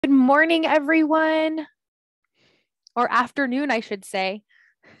Good morning, everyone, or afternoon, I should say.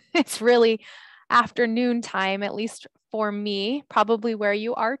 It's really afternoon time, at least for me, probably where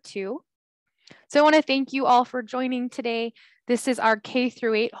you are too. So I want to thank you all for joining today. This is our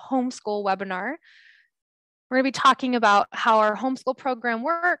K-8 homeschool webinar. We're going to be talking about how our homeschool program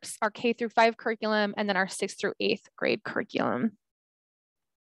works, our K-5 curriculum, and then our 6th through 8th grade curriculum.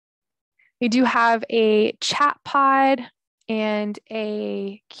 We do have a chat pod and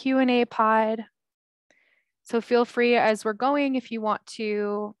a Q&A pod. So feel free as we're going, if you want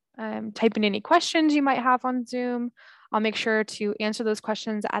to type in any questions you might have on Zoom. I'll make sure to answer those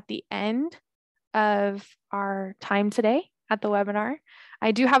questions at the end of our time today at the webinar.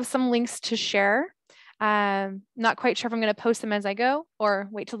 I do have some links to share. Not quite sure if I'm going to post them as I go or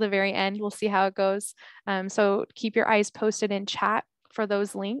wait till the very end. We'll see how it goes. So keep your eyes posted in chat for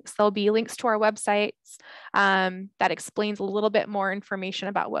those links. There'll be links to our websites that explains a little bit more information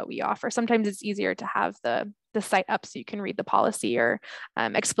about what we offer. Sometimes it's easier to have the site up so you can read the policy or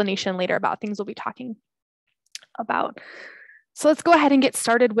explanation later about things we'll be talking about. So let's go ahead and get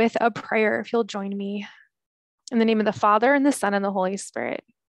started with a prayer, if you'll join me. In the name of the Father, and the Son, and the Holy Spirit.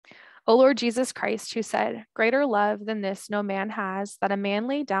 O Lord Jesus Christ, who said, "Greater love than this no man has, that a man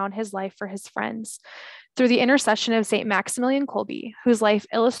lay down his life for his friends." Through the intercession of St. Maximilian Kolbe, whose life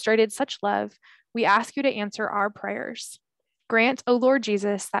illustrated such love, we ask you to answer our prayers. Grant, O Lord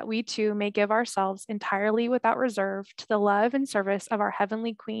Jesus, that we too may give ourselves entirely without reserve to the love and service of our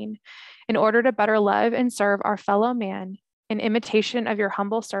heavenly Queen, in order to better love and serve our fellow man, in imitation of your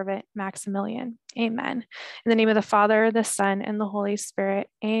humble servant, Maximilian. Amen. In the name of the Father, the Son, and the Holy Spirit.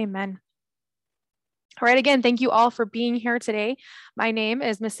 Amen. All right, again, thank you all for being here today. My name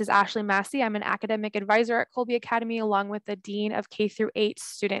is Mrs. Ashley Massey. I'm an academic advisor at Kolbe Academy, along with the Dean of K-8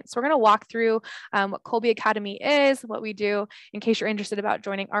 students. So we're going to walk through what Kolbe Academy is, what we do, in case you're interested about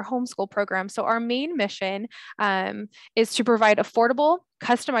joining our homeschool program. So our main mission is to provide affordable,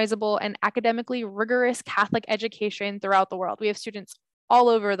 customizable, and academically rigorous Catholic education throughout the world. We have students all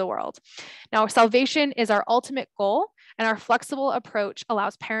over the world. Now, salvation is our ultimate goal, and our flexible approach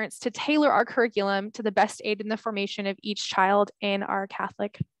allows parents to tailor our curriculum to the best aid in the formation of each child in our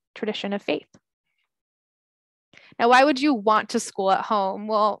Catholic tradition of faith. Now, why would you want to school at home?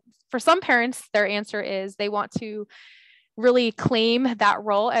 Well, for some parents, their answer is they want to really claim that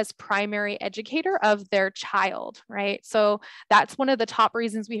role as primary educator of their child, right? So that's one of the top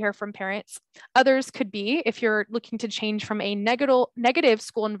reasons we hear from parents. Others could be if you're looking to change from a negative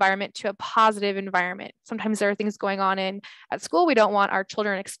school environment to a positive environment. Sometimes there are things going on at school we don't want our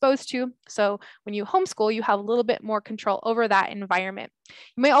children exposed to. So when you homeschool, you have a little bit more control over that environment.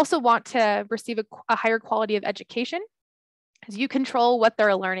 You may also want to receive a higher quality of education, because you control what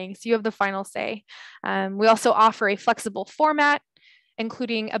they're learning, so you have the final say. We also offer a flexible format,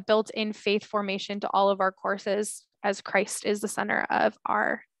 including a built-in faith formation to all of our courses, as Christ is the center of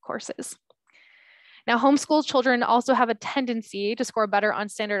our courses. Now, homeschool children also have a tendency to score better on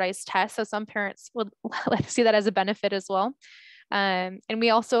standardized tests, so some parents would see that as a benefit as well. And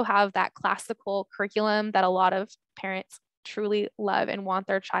we also have that classical curriculum that a lot of parents truly love and want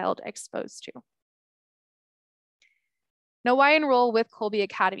their child exposed to. Now, why enroll with Kolbe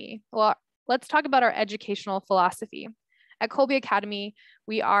Academy? Well, let's talk about our educational philosophy. At Kolbe Academy,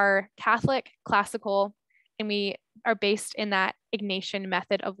 we are Catholic, classical, and we are based in that Ignatian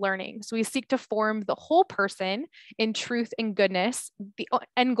method of learning. So we seek to form the whole person in truth and goodness, the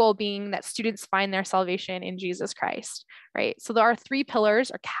end goal being that students find their salvation in Jesus Christ, right? So our three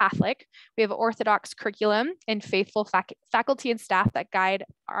pillars are Catholic. We have Orthodox curriculum and faithful faculty and staff that guide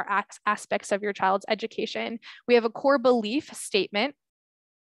our aspects of your child's education. We have a core belief statement.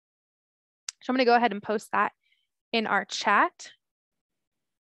 So I'm going to go ahead and post that in our chat.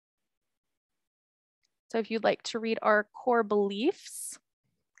 So if you'd like to read our core beliefs,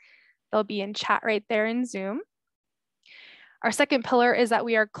 they'll be in chat right there in Zoom. Our second pillar is that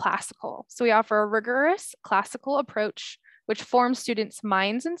we are classical. So we offer a rigorous classical approach, which forms students'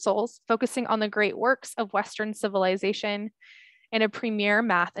 minds and souls, focusing on the great works of Western civilization and a premier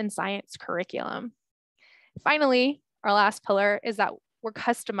math and science curriculum. Finally, our last pillar is that we're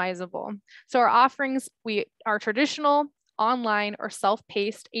customizable. So our offerings, we are traditional, online, or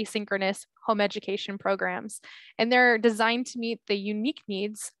self-paced asynchronous home education programs. And they're designed to meet the unique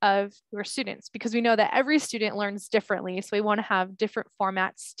needs of your students, because we know that every student learns differently. So we want to have different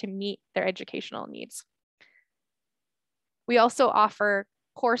formats to meet their educational needs. We also offer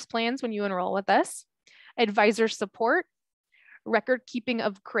course plans when you enroll with us, advisor support, record keeping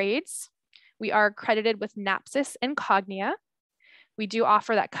of grades. We are accredited with NAPSIS and Cognia. We do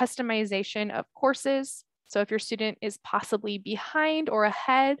offer that customization of courses, So if your student is possibly behind or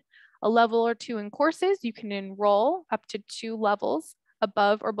ahead a level or two in courses, you can enroll up to 2 levels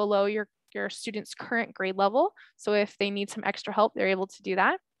above or below your student's current grade level. So if they need some extra help, they're able to do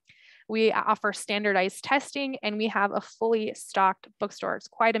that. We offer standardized testing, and we have a fully stocked bookstore. It's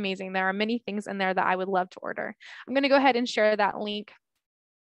quite amazing. There are many things in there that I would love to order. I'm going to go ahead and share that link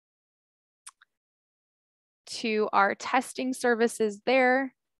to our testing services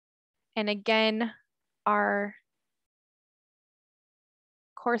there. And again, our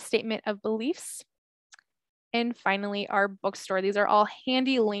course statement of beliefs. And finally, our bookstore. These are all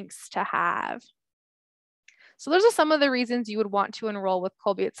handy links to have. So those are some of the reasons you would want to enroll with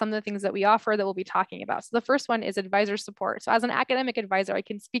Kolbe. It's some of the things that we offer that we'll be talking about. So the first one is advisor support. So as an academic advisor, I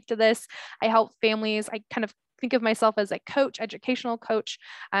can speak to this. I help families. I kind of think of myself as a coach, educational coach.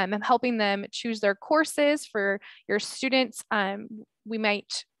 I'm helping them choose their courses for your students. We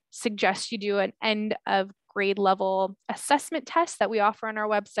might suggest you do an end of grade level assessment test that we offer on our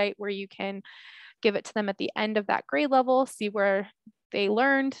website, where you can give it to them at the end of that grade level, see where they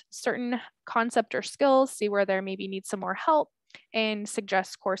learned certain concept or skills, see where there maybe needs some more help, and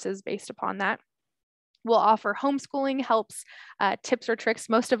suggest courses based upon that. We'll offer homeschooling helps, tips or tricks.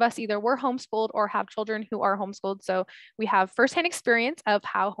 Most of us either were homeschooled or have children who are homeschooled. So we have firsthand experience of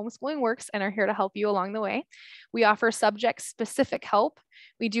how homeschooling works and are here to help you along the way. We offer subject-specific help.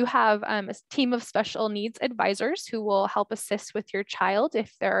 We do have a team of special needs advisors who will help assist with your child.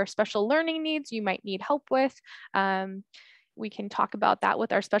 If there are special learning needs you might need help with, we can talk about that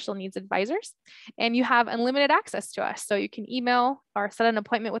with our special needs advisors. And you have unlimited access to us. So you can email or set an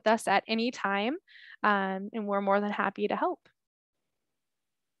appointment with us at any time, and we're more than happy to help.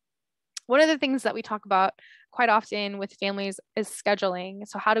 One of the things that we talk about quite often with families is scheduling.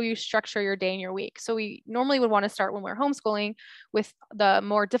 So how do you structure your day and your week? So we normally would want to start when we're homeschooling with the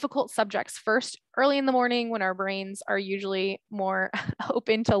more difficult subjects first, early in the morning when our brains are usually more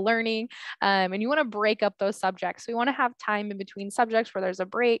open to learning. And you want to break up those subjects. So we want to have time in between subjects where there's a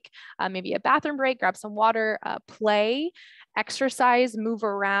break, maybe a bathroom break, grab some water, play, exercise, move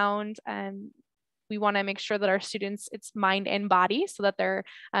around, we want to make sure that our students, it's mind and body, so that they're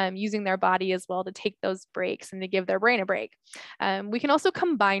using their body as well to take those breaks and to give their brain a break. We can also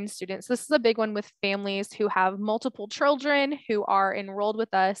combine students. This is a big one with families who have multiple children who are enrolled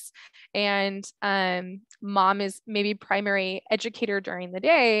with us, and mom is maybe primary educator during the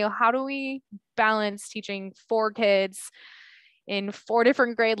day. How do we balance teaching 4 kids in 4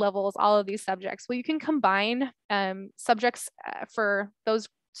 different grade levels, all of these subjects? Well, you can combine subjects for those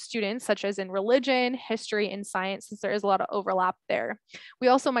students, such as in religion, history, and science, since there is a lot of overlap there. We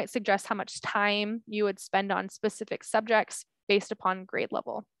also might suggest how much time you would spend on specific subjects based upon grade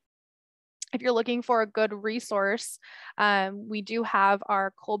level. If you're looking for a good resource, we do have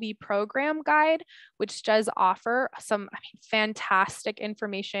our Kolbe program guide, which does offer some fantastic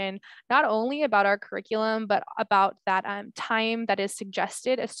information, not only about our curriculum, but about that time that is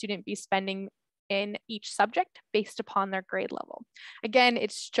suggested a student be spending in each subject based upon their grade level. Again,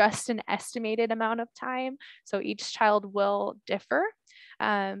 it's just an estimated amount of time, so each child will differ.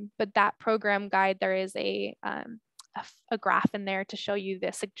 But that program guide, there is a graph in there to show you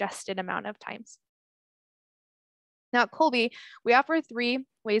the suggested amount of times. Now at Kolbe, we offer 3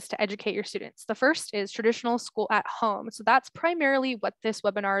 ways to educate your students. The first is traditional school at home. So that's primarily what this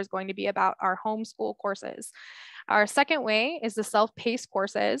webinar is going to be about, our homeschool courses. Our second way is the self-paced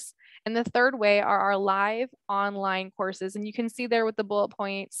courses. And the third way are our live online courses. And you can see there with the bullet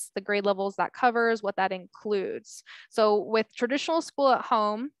points, the grade levels that covers, what that includes. So with traditional school at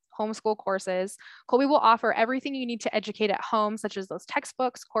home, homeschool courses, Kolbe will offer everything you need to educate at home, such as those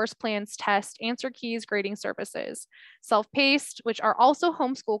textbooks, course plans, tests, answer keys, grading services. Self-paced, which are also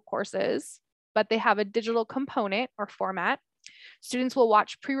homeschool courses, but they have a digital component or format. Students will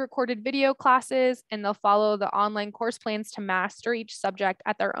watch pre-recorded video classes, and they'll follow the online course plans to master each subject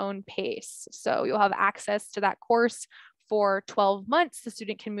at their own pace. So you'll have access to that course for 12 months. The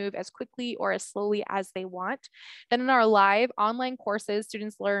student can move as quickly or as slowly as they want. Then in our live online courses,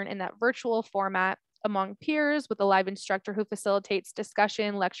 students learn in that virtual format among peers with a live instructor who facilitates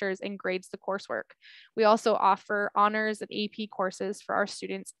discussion, lectures, and grades the coursework. We also offer honors and AP courses for our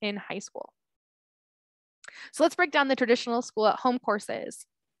students in high school. So let's break down the traditional school at home courses.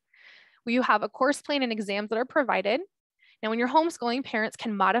 We have a course plan and exams that are provided. Now, when you're homeschooling, parents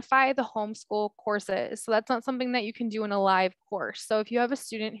can modify the homeschool courses. So that's not something that you can do in a live course. So if you have a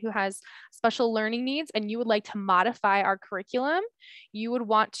student who has special learning needs and you would like to modify our curriculum, you would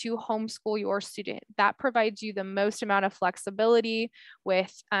want to homeschool your student. That provides you the most amount of flexibility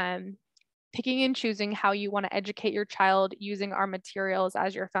with picking and choosing how you want to educate your child using our materials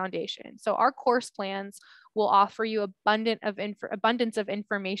as your foundation. So our course plans will offer you abundance of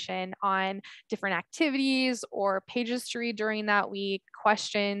information on different activities or pages to read during that week,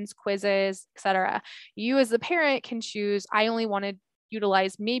 questions, quizzes, etc. You as the parent can choose, I only want to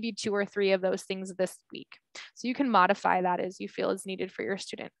utilize maybe 2 or 3 of those things this week. So you can modify that as you feel is needed for your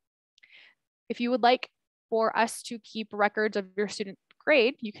student. If you would like for us to keep records of your student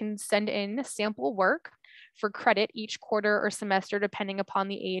grade, you can send in sample work for credit each quarter or semester, depending upon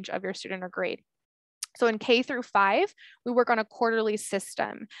the age of your student or grade. So in K through 5, we work on a quarterly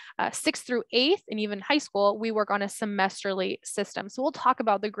system. 6th through 8th, and even high school, we work on a semesterly system. So we'll talk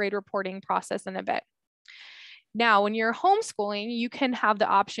about the grade reporting process in a bit. Now, when you're homeschooling, you can have the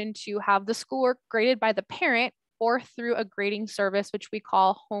option to have the schoolwork graded by the parent or through a grading service, which we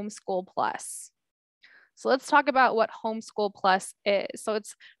call Homeschool Plus. So let's talk about what Homeschool Plus is. So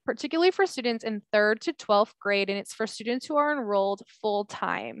it's particularly for students in 3rd to 12th grade, and it's for students who are enrolled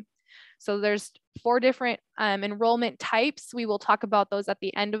full-time. So there's 4 different enrollment types. We will talk about those at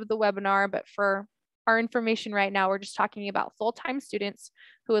the end of the webinar, but for our information right now, we're just talking about full-time students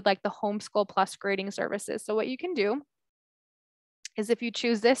who would like the Homeschool Plus grading services. So what you can do is if you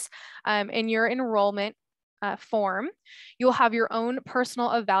choose this in your enrollment form, you'll have your own personal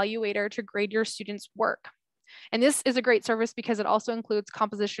evaluator to grade your students' work. And this is a great service because it also includes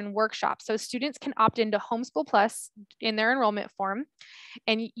composition workshops. So students can opt into Homeschool Plus in their enrollment form,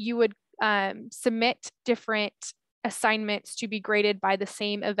 and you would submit different assignments to be graded by the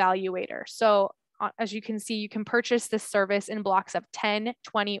same evaluator. So as you can see, you can purchase this service in blocks of 10,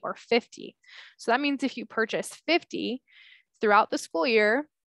 20, or 50. So that means if you purchase 50 throughout the school year,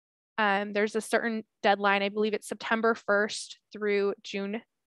 there's a certain deadline, I believe it's September 1st through June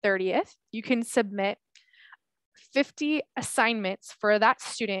 30th. You can submit 50 assignments for that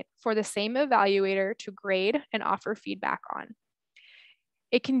student for the same evaluator to grade and offer feedback on.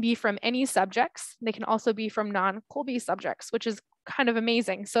 It can be from any subjects. They can also be from non-Kolbe subjects, which is kind of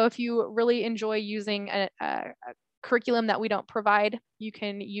amazing. So if you really enjoy using a curriculum that we don't provide, you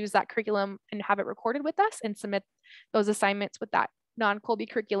can use that curriculum and have it recorded with us and submit those assignments with that non-Kolbe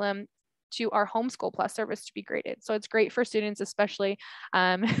curriculum to our Homeschool Plus service to be graded. So it's great for students, especially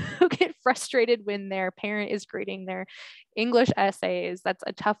who get frustrated when their parent is grading their English essays. That's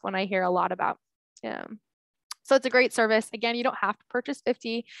a tough one I hear a lot about. So it's a great service. Again, you don't have to purchase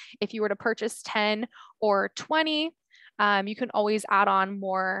 50. If you were to purchase 10 or 20, you can always add on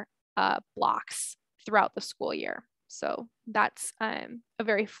more blocks throughout the school year. So that's a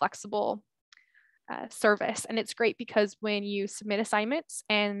very flexible service. And it's great because when you submit assignments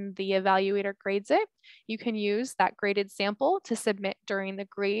and the evaluator grades it, you can use that graded sample to submit during the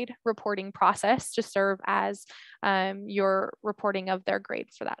grade reporting process to serve as your reporting of their grade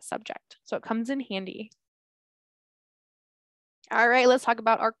for that subject. So it comes in handy. All right, let's talk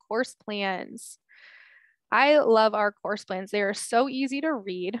about our course plans. I love our course plans. They are so easy to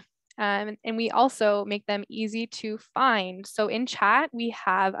read. And we also make them easy to find. So in chat, we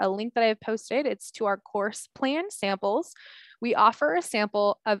have a link that I've posted. It's to our course plan samples. We offer a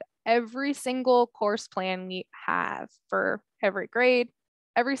sample of every single course plan we have for every grade,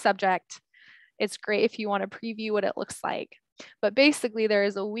 every subject. It's great if you want to preview what it looks like. But basically, there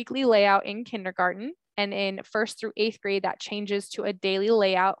is a weekly layout in kindergarten. And in 1st through 8th grade, that changes to a daily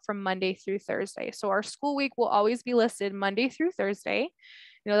layout from Monday through Thursday. So our school week will always be listed Monday through Thursday.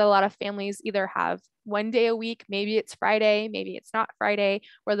 You know that a lot of families either have one day a week, maybe it's Friday, maybe it's not Friday,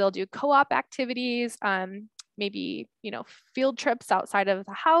 where they'll do co-op activities, maybe, you know, field trips outside of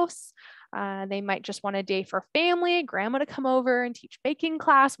the house. They might just want a day for family, grandma to come over and teach baking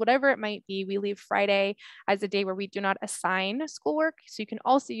class, whatever it might be. We leave Friday as a day where we do not assign schoolwork. So you can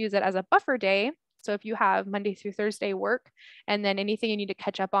also use it as a buffer day. So if you have Monday through Thursday work and then anything you need to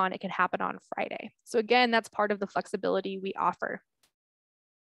catch up on, it can happen on Friday. So again, that's part of the flexibility we offer.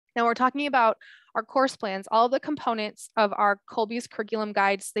 Now we're talking about our course plans. All the components of our Kolbe's curriculum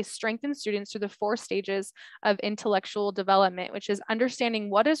guides, they strengthen students through the 4 stages of intellectual development, which is understanding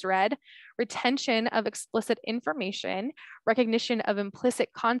what is read, retention of explicit information, recognition of implicit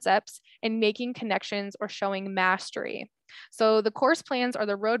concepts, and making connections or showing mastery. So the course plans are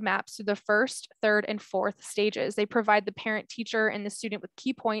the roadmaps to the 1st, 3rd, and 4th stages. They provide the parent, teacher, and the student with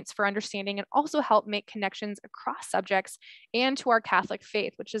key points for understanding and also help make connections across subjects and to our Catholic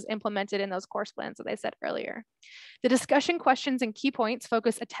faith, which is implemented in those course plans, as I said earlier. The discussion questions and key points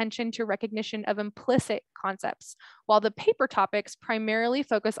focus attention to recognition of implicit concepts, while the paper topics primarily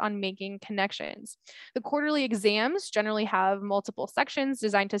focus on making connections. The quarterly exams generally have multiple sections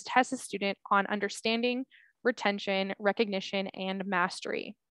designed to test a student on understanding, retention, recognition, and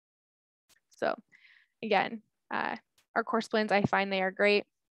mastery. So again, our course plans, I find they are great.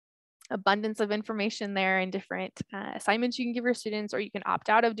 Abundance of information there and different assignments you can give your students, or you can opt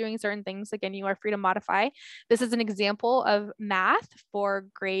out of doing certain things. Again, you are free to modify. This is an example of math for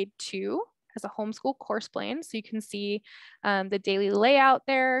grade 2 as a homeschool course plan. So you can see the daily layout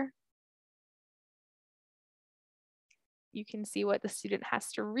there. You can see what the student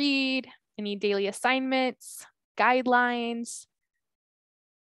has to read, any daily assignments, guidelines.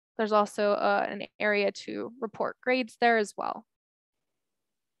 There's also an area to report grades there as well.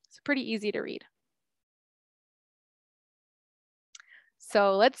 It's pretty easy to read.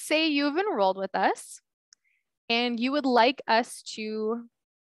 So let's say you've enrolled with us and you would like us to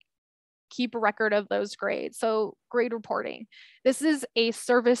keep a record of those grades. So grade reporting. This is a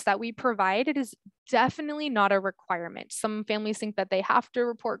service that we provide. It is definitely not a requirement. Some families think that they have to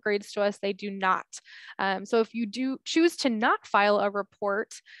report grades to us. They do not. So if you do choose to not file a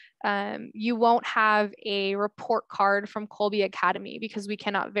report, you won't have a report card from Kolbe Academy because we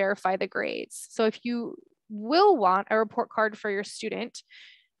cannot verify the grades. So if you will want a report card for your student,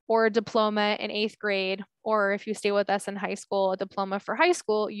 or a diploma in 8th grade, or if you stay with us in high school, a diploma for high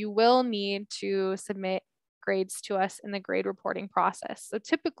school, you will need to submit grades to us in the grade reporting process. So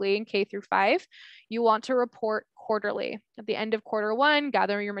typically in K through 5, you want to report quarterly. At the end of quarter 1,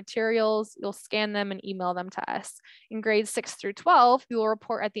 gather your materials, you'll scan them and email them to us. In grades 6 through 12, you will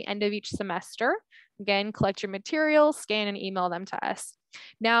report at the end of each semester. Again, collect your materials, scan and email them to us.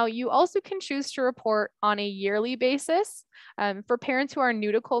 Now, you also can choose to report on a yearly basis. For parents who are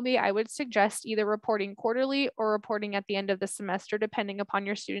new to Kolbe, I would suggest either reporting quarterly or reporting at the end of the semester, depending upon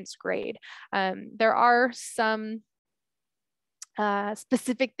your student's grade. There are some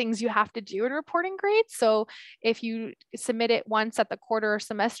specific things you have to do in reporting grades. So if you submit it once at the quarter or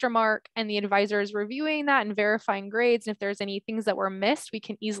semester mark and the advisor is reviewing that and verifying grades, and if there's any things that were missed, we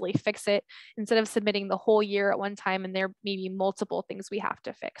can easily fix it instead of submitting the whole year at one time and there may be multiple things we have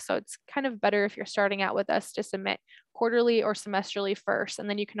to fix. So it's kind of better if you're starting out with us to submit quarterly or semesterly first, and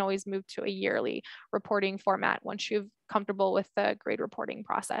then you can always move to a yearly reporting format once you're comfortable with the grade reporting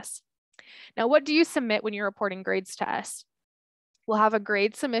process. Now, what do you submit when you're reporting grades to us? We'll have a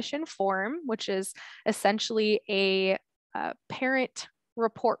grade submission form, which is essentially a parent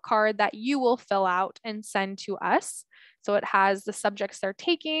report card that you will fill out and send to us. So it has the subjects they're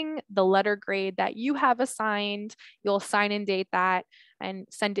taking, the letter grade that you have assigned. You'll sign and date that and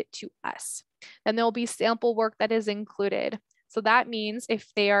send it to us. Then there'll be sample work that is included. So that means if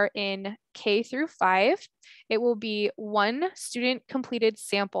they are in K through 5, it will be one student completed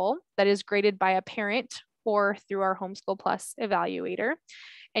sample that is graded by a parent or through our Homeschool Plus evaluator,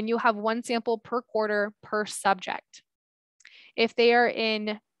 and you'll have one sample per quarter per subject. If they are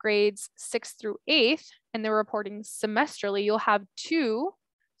in grades 6 through 8th and they're reporting semesterly, you'll have 2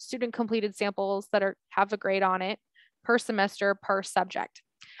 student completed samples that have a grade on it per semester per subject.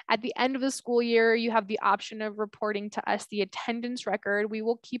 At the end of the school year, you have the option of reporting to us the attendance record. We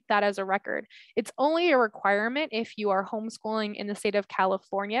will keep that as a record. It's only a requirement if you are homeschooling in the state of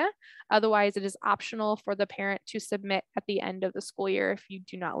California. Otherwise, it is optional for the parent to submit at the end of the school year if you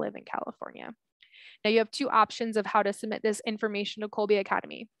do not live in California. Now you have 2 options of how to submit this information to Kolbe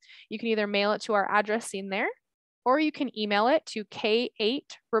Academy. You can either mail it to our address seen there, or you can email it to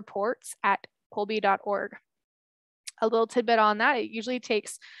K8reports@kolbe.org. A little tidbit on that, it usually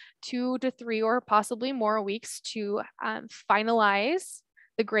takes 2 to 3 or possibly more weeks to finalize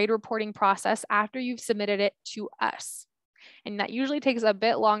the grade reporting process after you've submitted it to us. And that usually takes a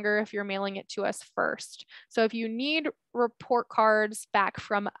bit longer if you're mailing it to us first. So if you need report cards back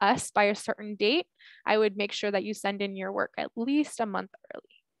from us by a certain date, I would make sure that you send in your work at least a month early.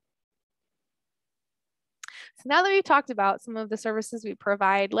 So now that we've talked about some of the services we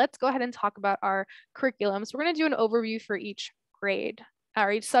provide, let's go ahead and talk about our curriculum. So we're going to do an overview for each grade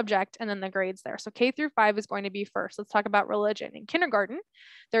or each subject and then the grades there. So K through 5 is going to be first. Let's talk about religion. In kindergarten,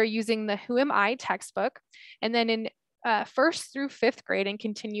 they're using the Who Am I textbook. And then in 1st through 5th grade and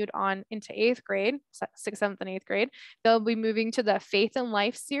continued on into 8th grade, 6th, 7th, and 8th grade, they'll be moving to the Faith and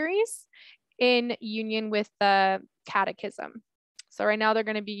Life series in union with the catechism. So right now they're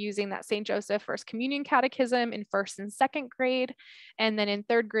going to be using that St. Joseph First Communion Catechism in 1st and 2nd grade. And then in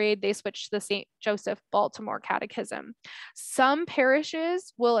 3rd grade, they switch to the St. Joseph Baltimore Catechism. Some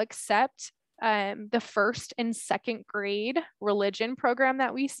parishes will accept the 1st and 2nd grade religion program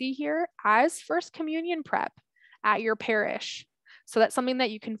that we see here as First Communion prep at your parish. So that's something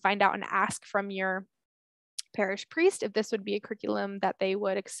that you can find out and ask from your parish priest if this would be a curriculum that they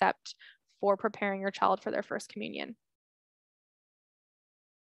would accept for preparing your child for their First Communion.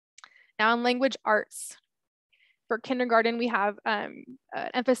 Now in language arts, For kindergarten, we have an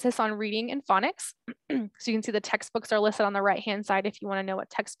emphasis on reading and phonics. So you can see the textbooks are listed on the right-hand side if you want to know what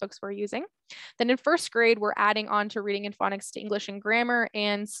textbooks we're using. Then in first grade, we're adding on to reading and phonics to English and grammar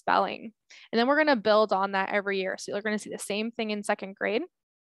and spelling. And then we're going to build on that every year. So you're going to see the same thing in second grade.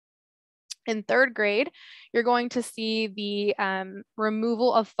 In third grade, you're going to see the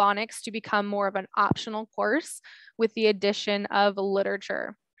removal of phonics to become more of an optional course with the addition of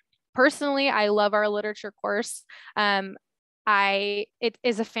literature. Personally, I love our literature course. It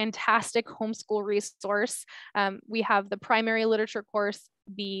is a fantastic homeschool resource. We have the primary literature course,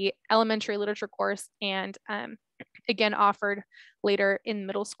 the elementary literature course, and again, offered later in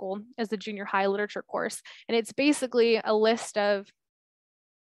middle school as the junior high literature course. And it's basically a list of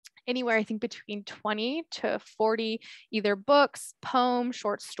anywhere, I think, between 20 to 40, either books, poems,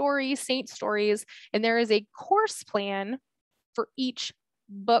 short stories, saint stories, and there is a course plan for each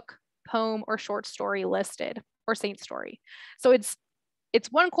book, poem, or short story listed, or saint story. So it's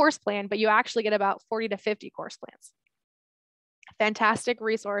one course plan, but you actually get about 40 to 50 course plans. Fantastic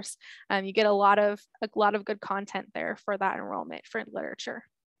resource. You get a lot of good content there for that enrollment for literature.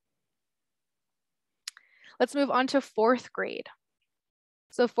 Let's move on to fourth grade.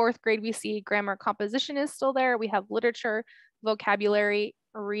 So fourth grade, we see grammar composition is still there. We have literature, vocabulary,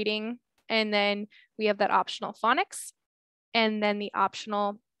 reading, and then we have that optional phonics, and then the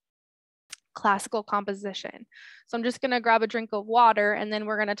optional classical composition. So I'm just going to grab a drink of water, and then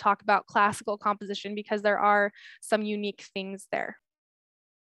we're going to talk about classical composition because there are some unique things there.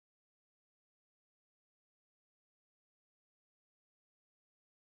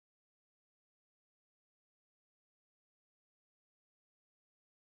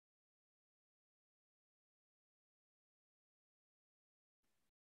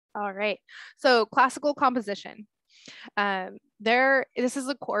 All right, so classical composition. This is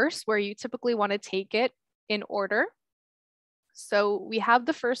a course where you typically want to take it in order. So we have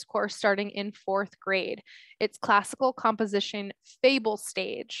the first course starting in fourth grade. It's classical composition fable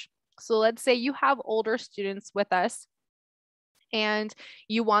stage. So let's say you have older students with us and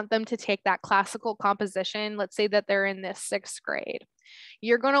you want them to take that classical composition. Let's say that they're in this sixth grade.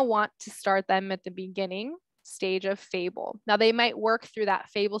 You're going to want to start them at the beginning stage of fable. Now they might work through that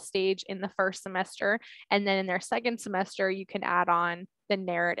fable stage in the first semester, and then in their second semester, you can add on the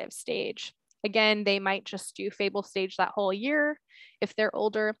narrative stage. Again, they might just do fable stage that whole year if they're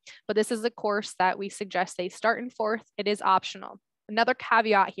older, but this is a course that we suggest they start in fourth. It is optional. Another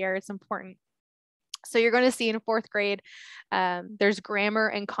caveat here, it's important. So you're going to see in fourth grade, there's grammar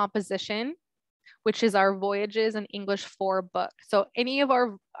and composition, which is our Voyages and English 4 book. So any of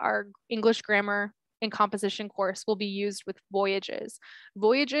our English grammar and composition course will be used with Voyages.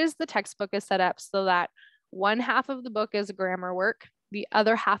 Voyages, the textbook is set up so that one half of the book is grammar work, the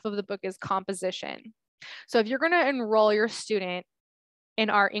other half of the book is composition. So if you're going to enroll your student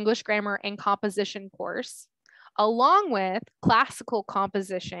in our English grammar and composition course, along with classical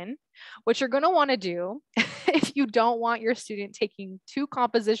composition, what you're going to want to do if you don't want your student taking 2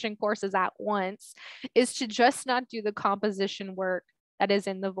 composition courses at once is to just not do the composition work that is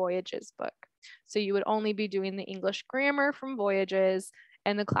in the Voyages book. So you would only be doing the English grammar from Voyages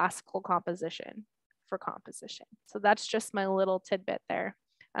and the classical composition for composition. So that's just my little tidbit there.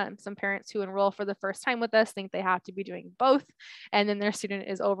 Some parents who enroll for the first time with us think they have to be doing both, and then their student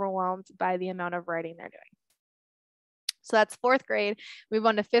is overwhelmed by the amount of writing they're doing. So that's fourth grade. Move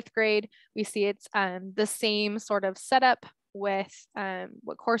on to fifth grade. We see it's the same sort of setup with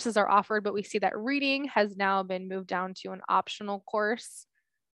what courses are offered, but we see that reading has now been moved down to an optional course.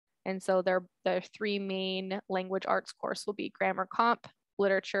 And so their 3 main language arts course will be grammar comp,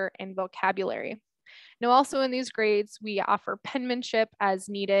 literature, and vocabulary. Now also in these grades, we offer penmanship as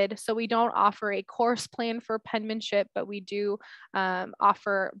needed. So we don't offer a course plan for penmanship, but we do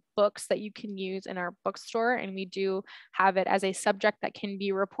offer books that you can use in our bookstore. And we do have it as a subject that can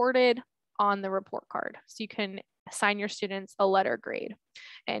be reported on the report card. So you can assign your students a letter grade.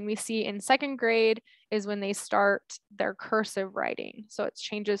 And we see in second grade is when they start their cursive writing. So it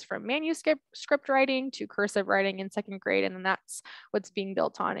changes from manuscript writing to cursive writing in second grade. And then that's what's being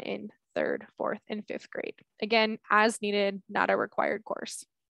built on in third, fourth, and fifth grade. Again, as needed, not a required course.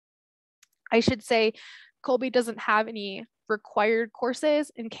 I should say Kolbe doesn't have any required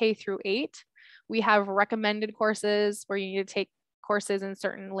courses in K through 8. We have recommended courses where you need to take courses in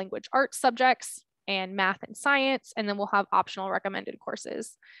certain language arts subjects and math and science, and then we'll have optional recommended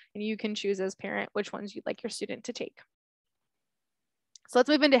courses. And you can choose as parent which ones you'd like your student to take. So let's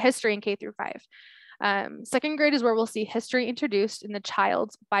move into history in K through 5. Second grade is where we'll see history introduced in the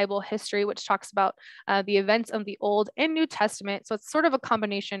child's Bible history, which talks about the events of the Old and New Testament. So it's sort of a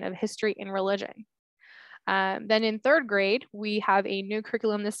combination of history and religion. Then in third grade, we have a new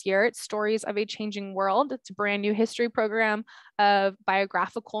curriculum this year. It's Stories of a Changing World. It's a brand new history program of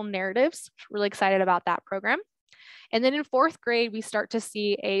biographical narratives. Really excited about that program. And then in fourth grade, we start to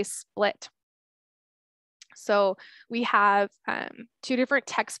see a split. So we have 2 different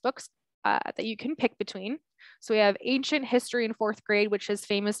textbooks that you can pick between. So we have Ancient History in fourth grade, which is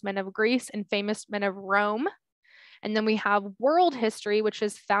Famous Men of Greece and Famous Men of Rome. And then we have World History, which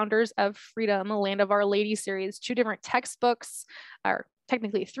is Founders of Freedom, a Land of Our Lady series, 2 different textbooks, or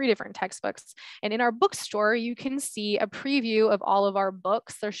technically 3 different textbooks. And in our bookstore, you can see a preview of all of our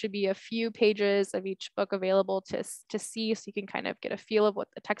books. There should be a few pages of each book available to see, so you can kind of get a feel of what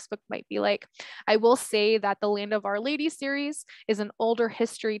the textbook might be like. I will say that the Land of Our Lady series is an older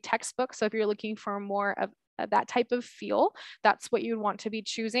history textbook. So if you're looking for more of that type of feel, that's what you'd want to be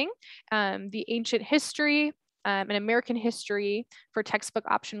choosing. The Ancient History, an American History for textbook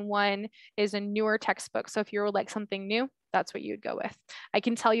option 1 is a newer textbook. So if you would like something new, that's what you'd go with. I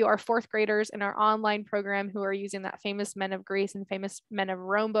can tell you our fourth graders in our online program who are using that Famous Men of Greece and Famous Men of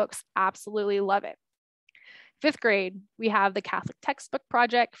Rome books absolutely love it. Fifth grade, we have the Catholic Textbook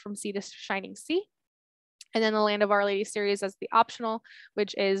Project from Sea to Shining Sea. And then the Land of Our Lady series as the optional,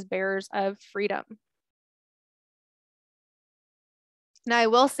 which is Bearers of Freedom. Now I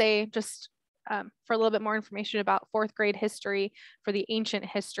will say, just for a little bit more information about fourth grade history for the ancient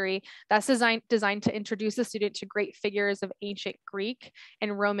history, that's designed to introduce the student to great figures of ancient Greek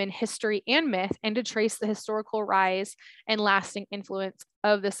and Roman history and myth, and to trace the historical rise and lasting influence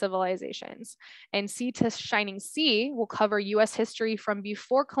of the civilizations. And Sea to Shining Sea will cover US history from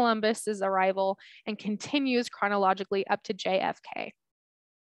before Columbus's arrival and continues chronologically up to JFK.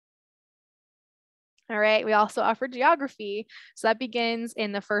 All right, we also offer geography. So that begins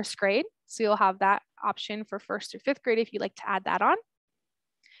in the first grade. So you'll have that option for first through fifth grade if you'd like to add that on.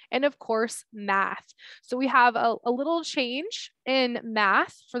 And of course, math. So we have a little change in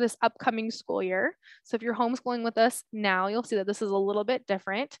math for this upcoming school year. So if you're homeschooling with us now, you'll see that this is a little bit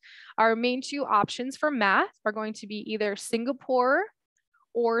different. Our main 2 options for math are going to be either Singapore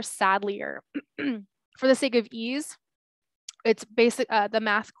or Sadlier. For the sake of ease, it's basic. The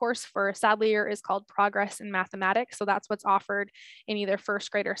math course for Sadlier is called Progress in Mathematics. So that's what's offered in either first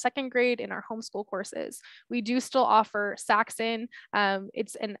grade or second grade in our homeschool courses. We do still offer Saxon.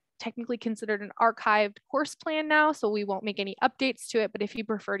 It's technically considered an archived course plan now, so we won't make any updates to it. But if you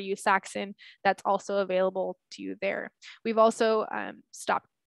prefer to use Saxon, that's also available to you there. We've also stopped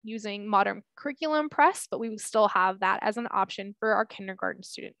using Modern Curriculum Press, but we still have that as an option for our kindergarten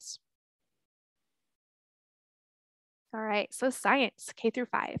students. All right, so science, K through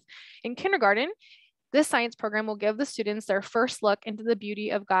 5. In kindergarten, this science program will give the students their first look into the beauty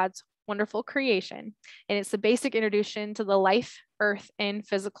of God's wonderful creation. And it's the basic introduction to the life, earth, and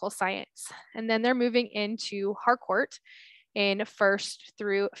physical science. And then they're moving into Harcourt in first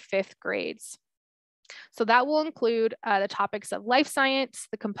through fifth grades. So that will include the topics of life science,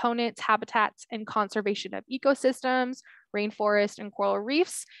 the components, habitats, and conservation of ecosystems, rainforest and coral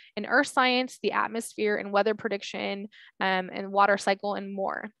reefs, and earth science, the atmosphere and weather prediction, and water cycle, and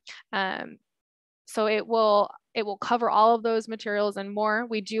more. So it will cover all of those materials and more.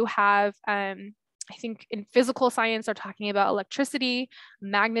 We do have, I think in physical science, they're talking about electricity,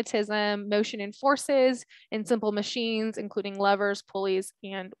 magnetism, motion and forces, and simple machines, including levers, pulleys,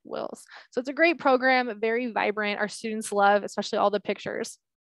 and wheels. So it's a great program, very vibrant. Our students love, especially all the pictures.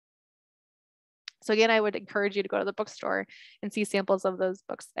 So again, I would encourage you to go to the bookstore and see samples of those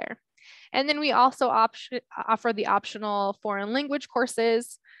books there. And then we also offer the optional foreign language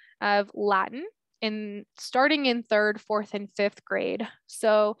courses of Latin, starting in third, fourth, and fifth grade.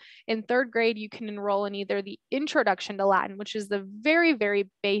 So in third grade, you can enroll in either the Introduction to Latin, which is the very, very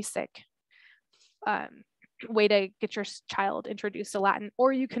basic way to get your child introduced to Latin,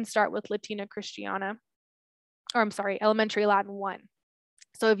 or you can start with Latina Christiana, or I'm sorry, Elementary Latin 1.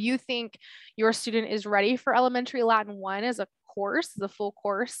 So if you think your student is ready for Elementary Latin 1 as a course, as a full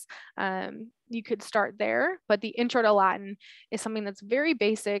course, you could start there. But the Intro to Latin is something that's very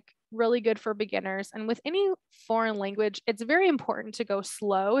basic, really good for beginners. And with any foreign language, it's very important to go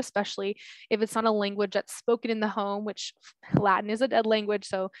slow, especially if it's not a language that's spoken in the home, which Latin is a dead language,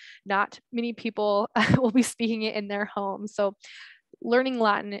 so not many people will be speaking it in their home. So learning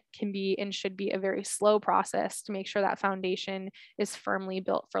Latin can be and should be a very slow process to make sure that foundation is firmly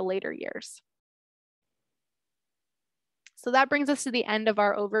built for later years. So that brings us to the end of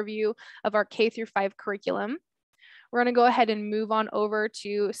our overview of our K through 5 curriculum. We're going to go ahead and move on over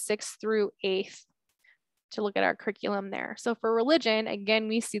to 6th through 8th to look at our curriculum there. So for religion, again,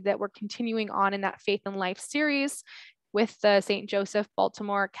 we see that we're continuing on in that Faith and Life series with the St. Joseph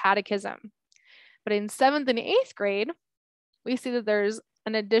Baltimore Catechism. But in 7th and 8th grade, we see that there's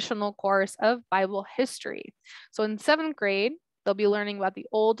an additional course of Bible history. So in 7th grade, they'll be learning about the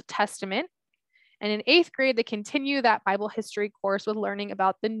Old Testament. And in 8th grade, they continue that Bible history course with learning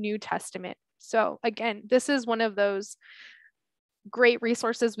about the New Testament. So again, this is one of those great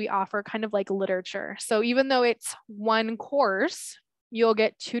resources we offer, kind of like literature. So even though it's one course, you'll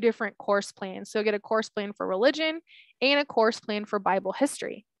get 2 different course plans. So you'll get a course plan for religion and a course plan for Bible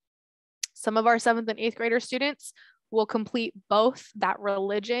history. Some of our 7th and 8th grader students will complete both that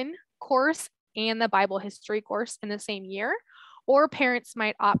religion course and the Bible history course in the same year, or parents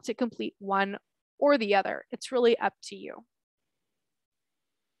might opt to complete one or the other. It's really up to you.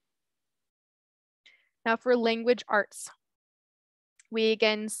 Now for language arts, we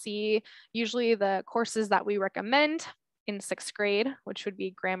again see usually the courses that we recommend in 6th grade, which would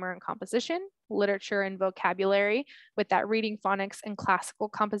be grammar and composition, literature and vocabulary, with that reading, phonics, and classical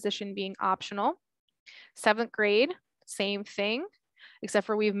composition being optional. 7th grade, same thing, except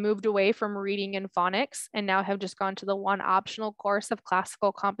for we've moved away from reading and phonics and now have just gone to the one optional course of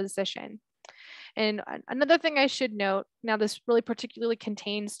classical composition. And another thing I should note, now this really particularly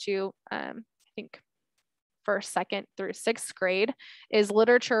contains to, I think, 1st, 2nd through 6th grade, is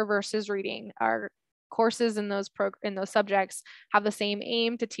literature versus reading. Our courses in those subjects have the same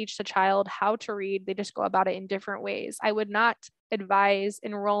aim to teach the child how to read. They just go about it in different ways. I would not advise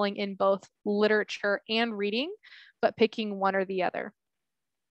enrolling in both literature and reading, but picking one or the other.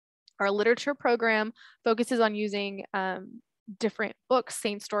 Our literature program focuses on using different books,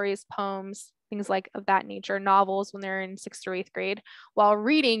 saint stories, poems, things like of that nature, novels when they're in 6th or 8th grade, while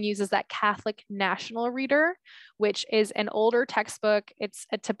reading uses that Catholic National Reader, which is an older textbook. It's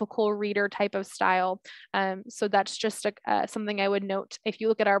a typical reader type of style. So that's just something I would note. If you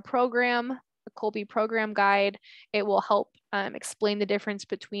look at our program, the Kolbe program guide, it will help explain the difference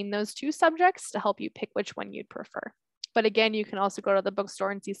between those 2 subjects to help you pick which one you'd prefer. But again, you can also go to the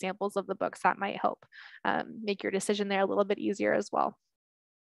bookstore and see samples of the books. That might help make your decision there a little bit easier as well.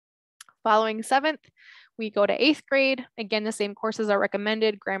 Following 7th, we go to 8th grade. Again, the same courses are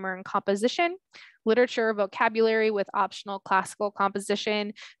recommended: grammar and composition, literature, vocabulary with optional classical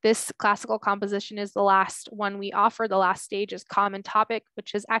composition. This classical composition is the last one we offer. The last stage is common topic,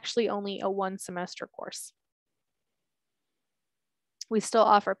 which is actually only a 1-semester course. We still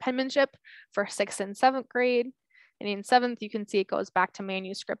offer penmanship for 6th and 7th grade. And in 7th, you can see it goes back to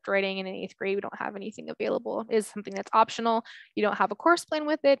manuscript writing. And in 8th grade, we don't have anything available. It is something that's optional. You don't have a course plan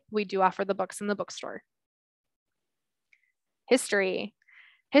with it. We do offer the books in the bookstore. History.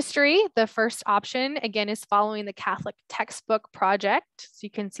 History, the first option, again, is following the Catholic textbook project. So you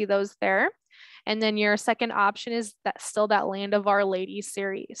can see those there. And then your second option is still that Land of Our Lady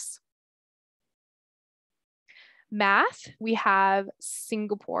series. Math, we have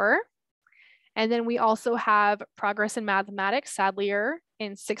Singapore. And then we also have Progress in Mathematics, Sadlier,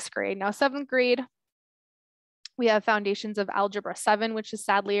 in 6th grade. Now 7th grade, we have Foundations of Algebra 7, which is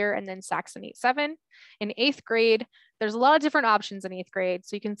Sadlier, and then Saxon 8-7. In 8th grade, there's a lot of different options in 8th grade,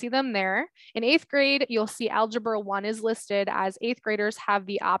 so you can see them there. In 8th grade, you'll see Algebra 1 is listed as 8th graders have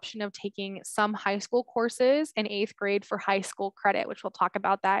the option of taking some high school courses in 8th grade for high school credit, which we'll talk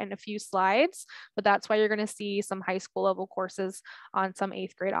about that in a few slides, but that's why you're going to see some high school level courses on some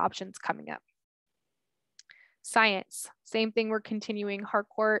 8th grade options coming up. Science, same thing, we're continuing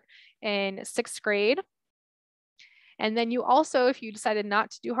Harcourt in 6th grade. And then you also, if you decided not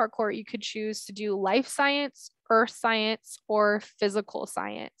to do Harcourt, you could choose to do life science, earth science, or physical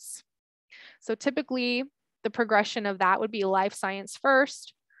science. So typically the progression of that would be life science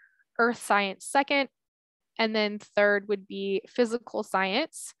first, earth science second, and then third would be physical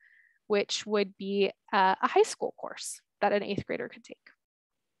science, which would be a high school course that an 8th grader could take.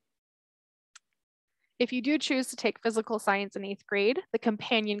 If you do choose to take physical science in 8th grade, the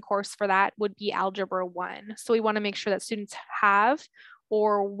companion course for that would be Algebra 1. So we want to make sure that students have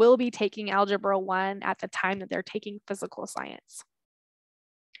or will be taking Algebra 1 at the time that they're taking physical science.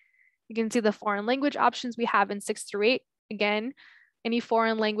 You can see the foreign language options we have in 6th through 8. Again, any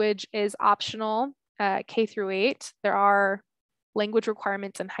foreign language is optional, K through 8. There are language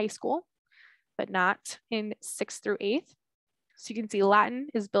requirements in high school, but not in 6th through 8th. So you can see Latin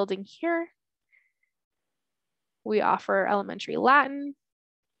is building here. We offer elementary Latin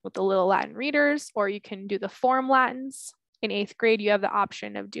with the little Latin readers, or you can do the form Latins. In 8th grade, you have the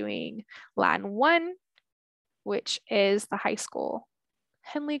option of doing Latin 1, which is the high school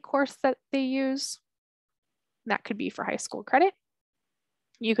Henley course that they use. That could be for high school credit.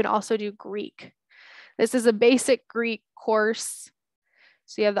 You can also do Greek. This is a basic Greek course.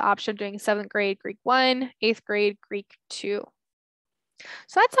 So you have the option of doing 7th grade Greek 1, 8th grade Greek 2.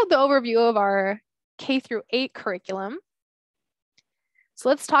 So that's the overview of our K-8 curriculum. So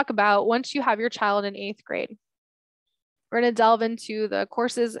let's talk about once you have your child in 8th grade. We're going to delve into the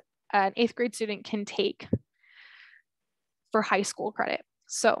courses an 8th grade student can take for high school credit.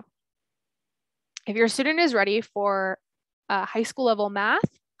 So if your student is ready for high school level math,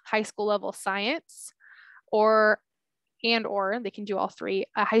 high school level science, or they can do all three,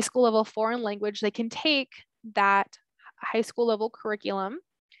 a high school level foreign language, they can take that high school level curriculum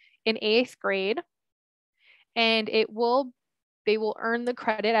in 8th grade, and they will earn the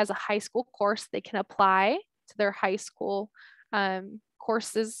credit as a high school course. They can apply to their high school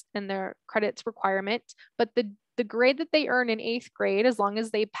courses and their credits requirement, but the grade that they earn in 8th grade, as long as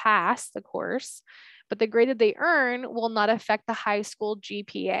they pass the course, but the grade that they earn will not affect the high school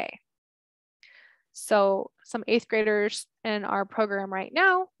GPA. So some 8th graders in our program right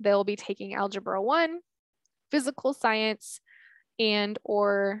now, they'll be taking Algebra 1, Physical Science, and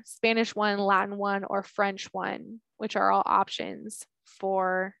or Spanish 1, Latin 1, or French 1, which are all options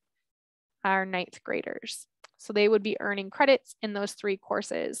for our 9th graders. So they would be earning credits in those 3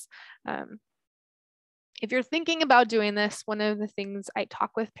 courses. If you're thinking about doing this, one of the things I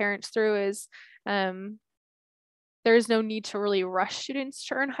talk with parents through is there's no need to really rush students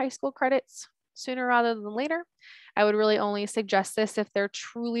to earn high school credits sooner rather than later. I would really only suggest this if they're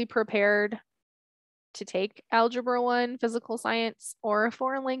truly prepared to take Algebra 1, Physical Science, or a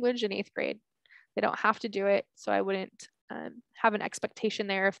foreign language in 8th grade. They don't have to do it, so I wouldn't have an expectation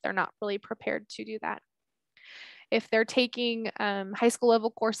there if they're not really prepared to do that. If they're taking high school level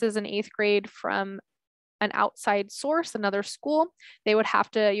courses in 8th grade from an outside source, another school, you'd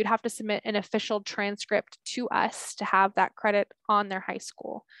have to submit an official transcript to us to have that credit on their high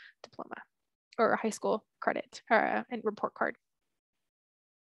school diploma or high school credit or and report card.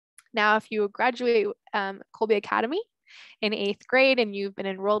 Now, if you graduate Kolbe Academy in 8th grade and you've been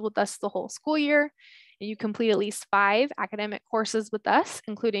enrolled with us the whole school year, and you complete at least 5 academic courses with us,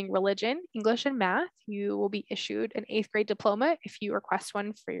 including religion, English, and math, you will be issued an 8th grade diploma if you request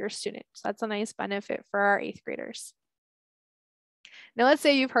one for your student. So that's a nice benefit for our 8th graders. Now, let's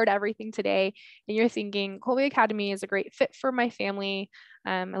say you've heard everything today and you're thinking, Kolbe Academy is a great fit for my family.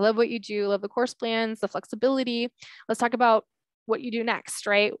 I love what you do, love the course plans, the flexibility. Let's talk about what you do next,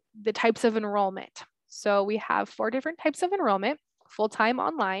 right? The types of enrollment. So we have 4 different types of enrollment: full-time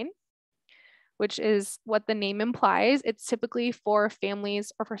online, which is what the name implies. It's typically for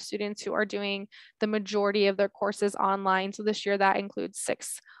families or for students who are doing the majority of their courses online. So this year that includes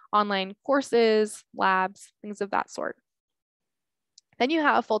 6 online courses, labs, things of that sort. Then you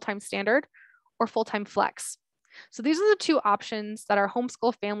have full-time standard or full-time flex. So these are the 2 options that our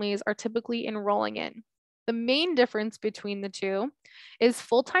homeschool families are typically enrolling in. The main difference between the 2 is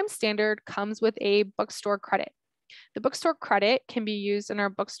full-time standard comes with a bookstore credit. The bookstore credit can be used in our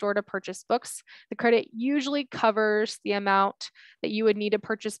bookstore to purchase books. The credit usually covers the amount that you would need to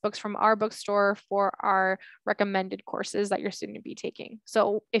purchase books from our bookstore for our recommended courses that your student would be taking.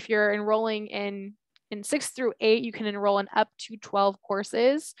 So if you're enrolling in 6 through 8, you can enroll in up to 12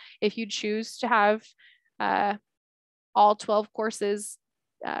 courses. If you choose to have all 12 courses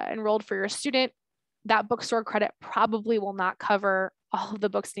enrolled for your student, that bookstore credit probably will not cover all of the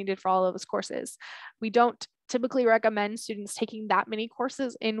books needed for all of those courses. We don't typically recommend students taking that many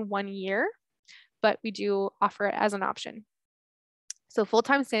courses in 1 year, but we do offer it as an option. So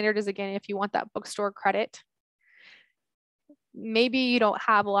full-time standard is, again, if you want that bookstore credit. Maybe you don't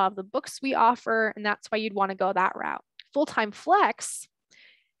have a lot of the books we offer, and that's why you'd want to go that route. Full-time flex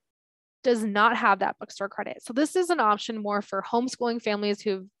does not have that bookstore credit. So this is an option more for homeschooling families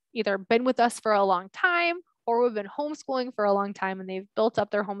who've either been with us for a long time or who've been homeschooling for a long time and they've built up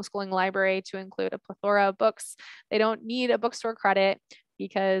their homeschooling library to include a plethora of books. They don't need a bookstore credit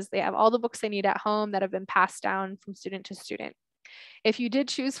because they have all the books they need at home that have been passed down from student to student. If you did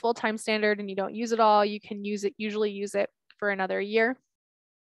choose full-time standard and you don't use it all, you can usually use it for another year.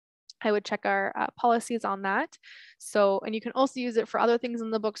 I would check our policies on that. So, and you can also use it for other things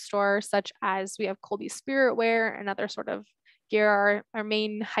in the bookstore, such as we have Kolbe Spiritware and other sort of gear. Our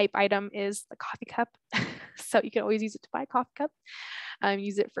main hype item is the coffee cup. So you can always use it to buy a coffee cup.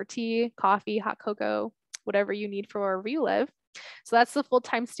 Use it for tea, coffee, hot cocoa, whatever you need for wherever you live. So that's the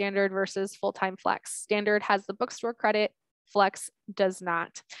full-time standard versus full-time flex. Standard has the bookstore credit, flex does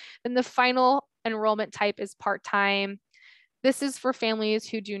not. Then the final enrollment type is part-time. This is for families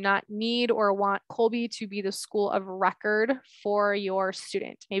who do not need or want Kolbe to be the school of record for your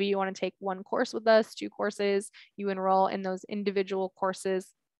student. Maybe you want to take 1 course with us, 2 courses, you enroll in those individual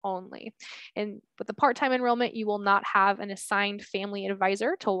courses only. And with the part-time enrollment, you will not have an assigned family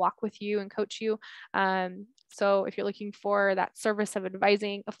advisor to walk with you and coach you. So if you're looking for that service of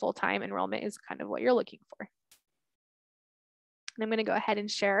advising, a full-time enrollment is kind of what you're looking for. And I'm going to go ahead and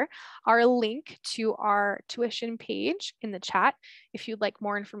share our link to our tuition page in the chat if you'd like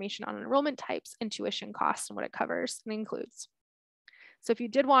more information on enrollment types and tuition costs and what it covers and includes. So if you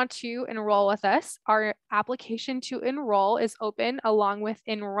did want to enroll with us, our application to enroll is open along with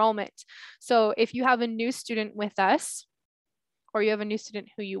enrollment. So if you have a new student with us, or you have a new student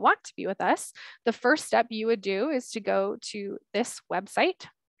who you want to be with us, the first step you would do is to go to this website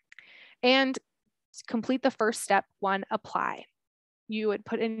and complete the first step, 1, apply. You would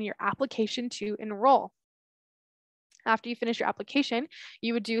put in your application to enroll. After you finish your application,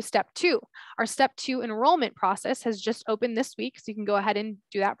 you would do step 2. Our step 2 enrollment process has just opened this week, so you can go ahead and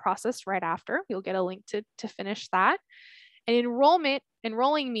do that process right after. You'll get a link to finish that. And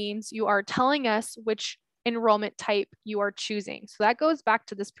enrolling means you are telling us which enrollment type you are choosing. So that goes back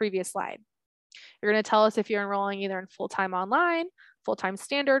to this previous slide. You're going to tell us if you're enrolling either in full-time online, full-time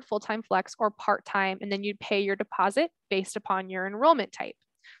standard, full-time flex, or part-time, and then you'd pay your deposit based upon your enrollment type.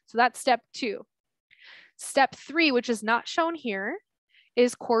 So that's step 2. Step 3, which is not shown here,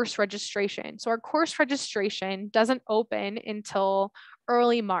 is course registration. So our course registration doesn't open until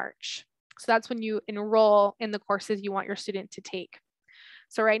early March. So that's when you enroll in the courses you want your student to take.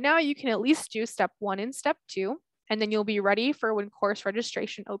 So right now you can at least do step 1 and step 2, and then you'll be ready for when course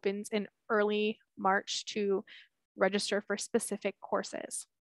registration opens in early March to register for specific courses.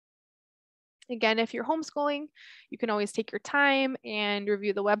 Again, if you're homeschooling, you can always take your time and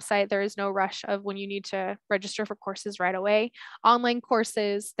review the website. There is no rush of when you need to register for courses right away. Online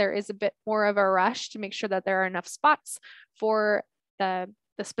courses, there is a bit more of a rush to make sure that there are enough spots for the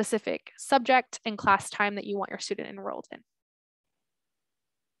specific subject and class time that you want your student enrolled in.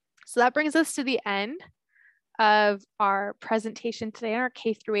 So that brings us to the end of our presentation today on our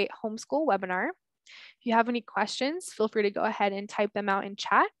K-8 homeschool webinar. If you have any questions, feel free to go ahead and type them out in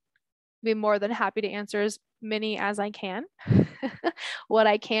chat. Be more than happy to answer as many as I can. What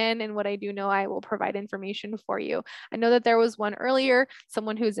I can and what I do know, I will provide information for you. I know that there was one earlier,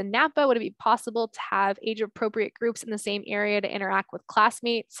 someone who's in Napa. Would it be possible to have age-appropriate groups in the same area to interact with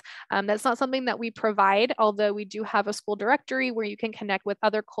classmates? That's not something that we provide, although we do have a school directory where you can connect with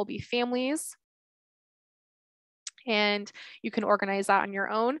other Kolbe families. And you can organize that on your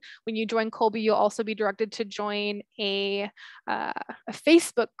own. When you join Kolbe, you'll also be directed to join a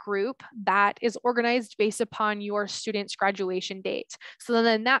Facebook group that is organized based upon your student's graduation date. So then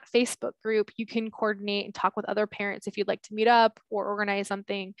in that Facebook group, you can coordinate and talk with other parents if you'd like to meet up or organize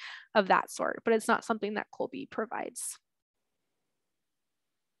something of that sort, but it's not something that Kolbe provides.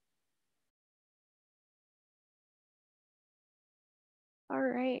 All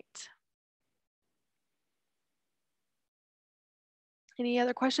right. Any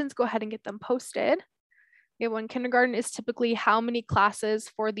other questions? Go ahead and get them posted. Okay, one, kindergarten is typically how many classes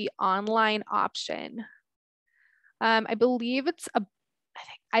for the online option? I believe it's off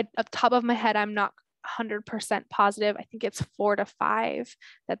the top of my head, I'm not 100% positive. I think it's 4 to 5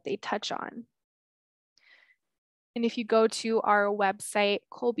 that they touch on. And if you go to our website,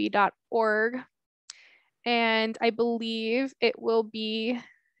 kolbe.org, and I believe it will be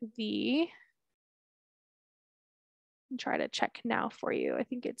the, try to check now for you. I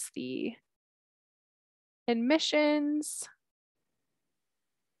think it's the admissions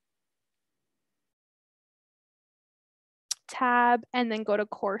tab, and then go to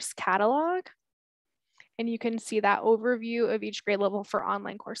course catalog. And you can see that overview of each grade level for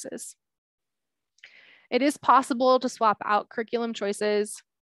online courses. It is possible to swap out curriculum choices.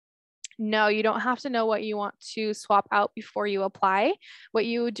 No, you don't have to know what you want to swap out before you apply. What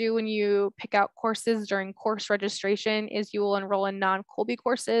you do when you pick out courses during course registration is you will enroll in non-Kolbe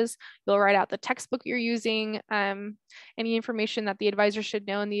courses. You'll write out the textbook you're using, any information that the advisor should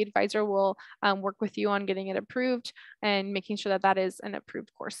know, and the advisor will work with you on getting it approved and making sure that that is an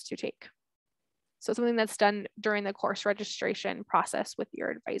approved course to take. So something that's done during the course registration process with your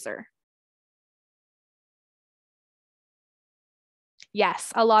advisor.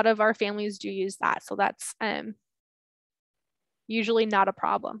 Yes, a lot of our families do use that. So that's usually not a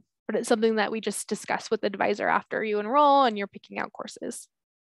problem, but it's something that we just discuss with the advisor after you enroll and you're picking out courses.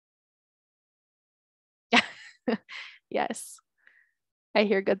 Yes, I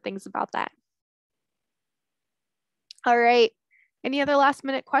hear good things about that. All right, any other last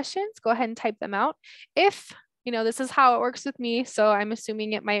minute questions? Go ahead and type them out. If, this is how it works with me, so I'm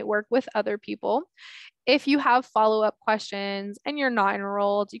assuming it might work with other people. If you have follow-up questions and you're not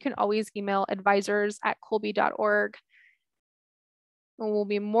enrolled, you can always email advisors@kolbe.org. And we'll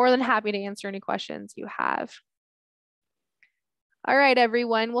be more than happy to answer any questions you have. All right,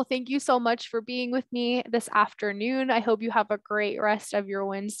 everyone. Well, thank you so much for being with me this afternoon. I hope you have a great rest of your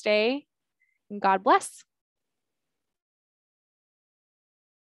Wednesday, and God bless.